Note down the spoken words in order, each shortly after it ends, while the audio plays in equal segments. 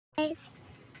Guys,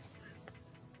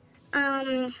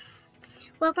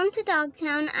 welcome to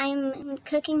Dogtown. I'm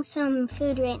cooking some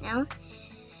food right now.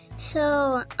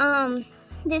 So,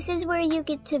 this is where you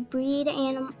get to breed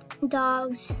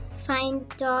dogs, find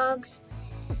dogs,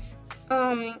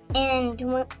 and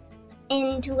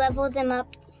level them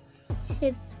up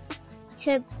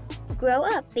to grow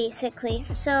up, basically.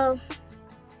 So,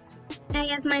 I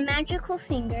have my magical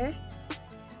finger,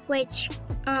 which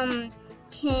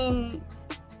can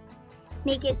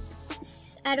make it,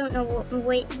 I don't know what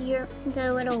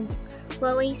the little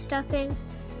glowy stuff is,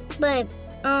 but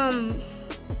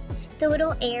the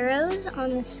little arrows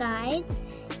on the sides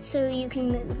so you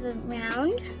can move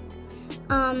around,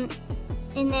 and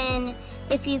then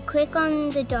if you click on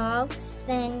the dogs,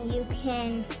 then you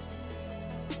can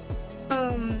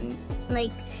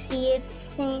like see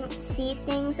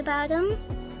things about them.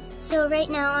 So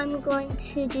right now I'm going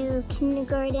to do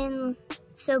kindergarten.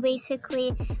 So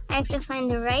basically I have to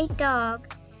find the right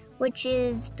dog, which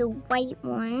is the white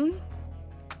one,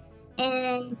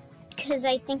 and because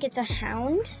I think it's a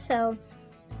hound. So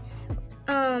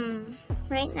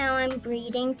right now I'm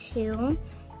breeding 2,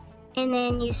 and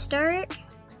then you start,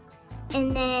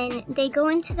 and then they go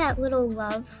into that little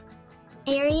love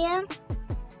area.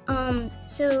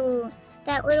 So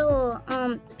that little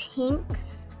pink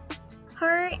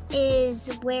part is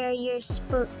where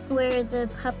where the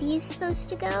puppy is supposed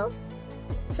to go.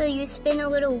 So you spin a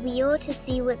little wheel to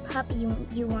see what puppy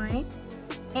you want,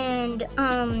 and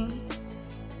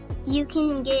you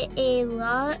can get a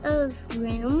lot of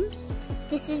rooms.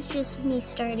 This is just me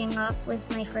starting off with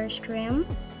my first room,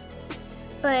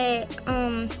 but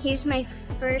here's my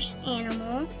first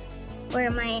animal,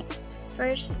 or my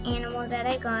first animal that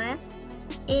I got.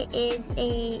 It is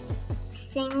a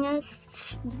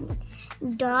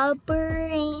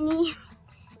Doberani.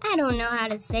 I don't know how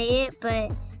to say it,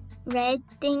 but red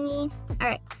thingy.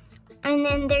 Alright, and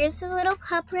then there's a little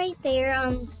pup right there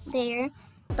on there,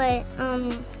 but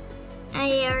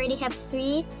I already have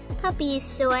 3 puppies,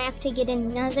 so I have to get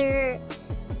another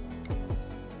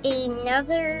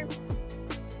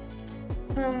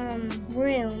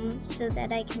room so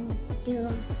that I can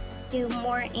do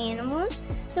more animals.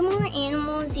 The more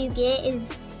animals you get,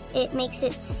 it makes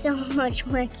it so much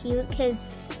more cute, because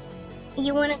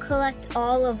you want to collect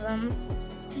all of them,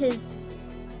 because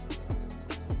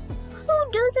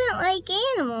who doesn't like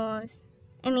animals?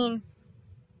 I mean,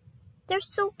 they're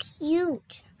so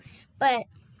cute. But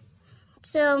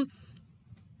so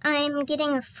I'm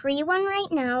getting a free one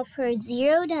right now for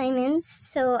 0 diamonds,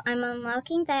 so I'm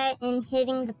unlocking that and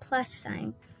hitting the plus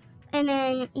sign. And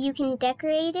then you can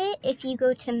decorate it if you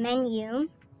go to menu,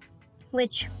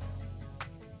 which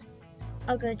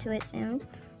I'll go to it soon.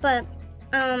 But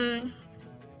I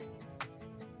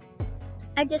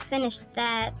just finished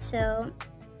that, so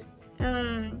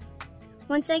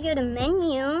once I go to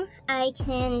menu, I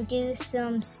can do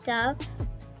some stuff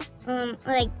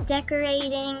like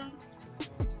decorating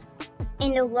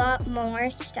and a lot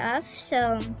more stuff.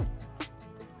 So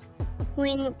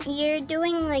when you're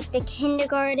doing like the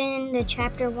kindergarten, the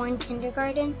chapter 1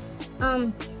 kindergarten,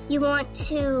 you want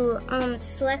to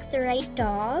select the right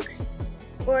dog,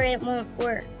 or it won't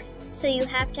work. So you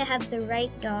have to have the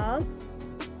right dog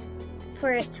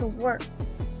for it to work.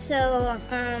 So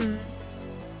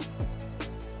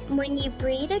when you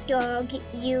breed a dog,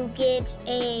 you get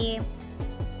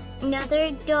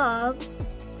another dog,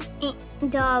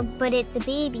 but it's a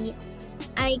baby.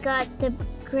 I got the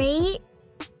Great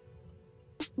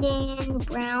Dan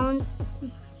Brown,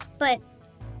 but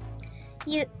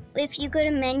if you go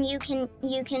to menu,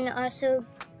 you can also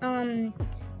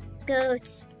go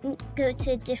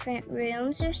to different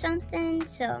rooms or something.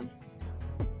 So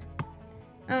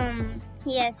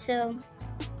yeah, so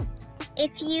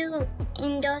if you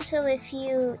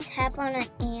tap on an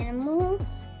animal,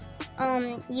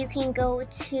 you can go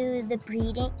to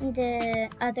the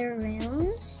other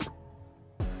rooms.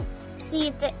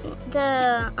 See,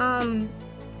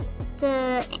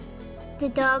 the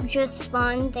dog just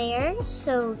spawned there,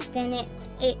 so then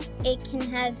it can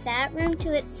have that room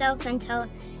to itself until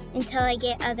I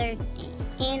get other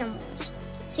animals.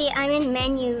 See, I'm in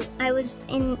menu. I was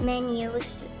in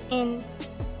menus, and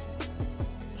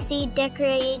see,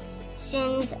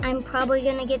 decorations. I'm probably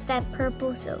gonna get that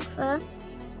purple sofa.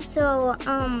 So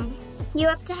you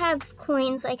have to have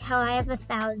coins, like how I have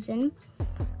 1,000.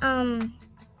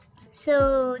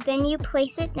 So then you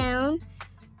place it down,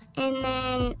 and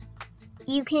then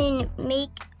you can make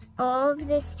all of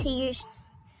this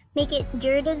make it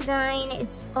your design.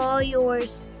 It's all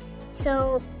yours.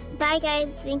 So bye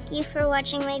guys, thank you for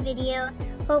watching my video.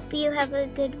 Hope you have a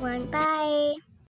good one. Bye.